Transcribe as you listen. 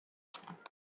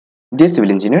Dear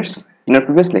civil engineers, in our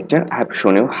previous lecture, I have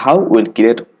shown you how we'll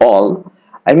create all,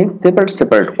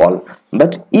 separate all.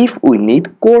 But if we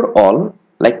need core all,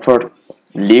 like for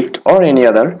lift or any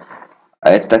other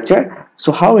structure,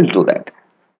 so how we'll do that?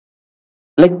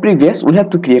 Like previous, we have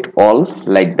to create all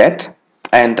like that,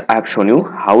 and I have shown you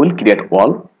how we'll create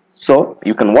all. So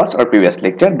you can watch our previous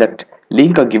lecture. That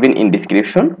link are given in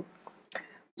description.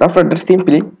 So after that,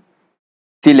 simply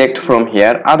select from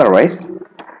here. Otherwise,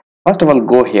 first of all,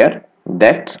 go here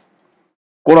that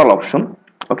coral option,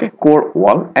 okay, core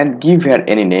wall, and give here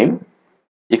any name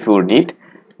if you need.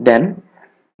 Then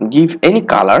give any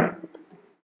color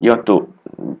you have to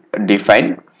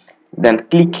define. Then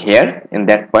click here in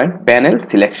that point, panel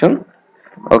selection,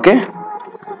 okay.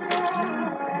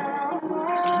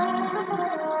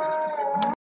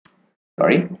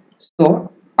 Sorry.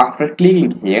 So after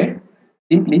clicking here,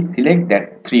 simply select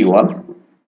that three walls.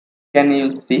 Can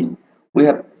you see we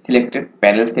have selected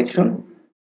panel section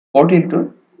 14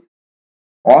 to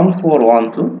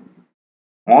 1412 to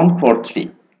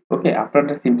 143. Okay, after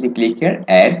that simply click here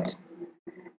add,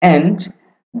 and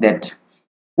that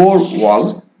core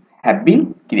wall have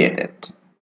been created.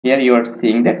 Here you are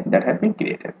seeing that have been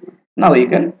created. Now you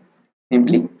can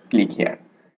simply click here.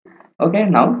 Okay,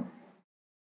 now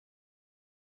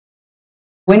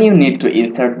when you need to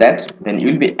insert that, then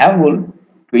you will be able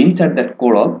to insert that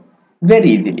core wall very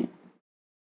easily.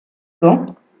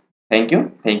 So thank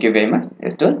you very much.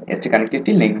 Stay connected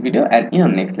till next video, and in our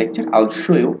next lecture I'll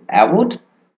show you about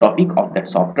topic of that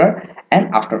software,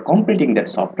 and after completing that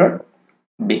software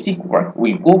basic work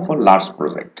we'll go for large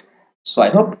project. So I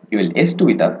hope you will stay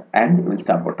with us and you will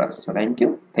support us. So thank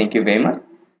you very much.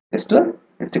 Stay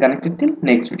connected till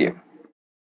next video.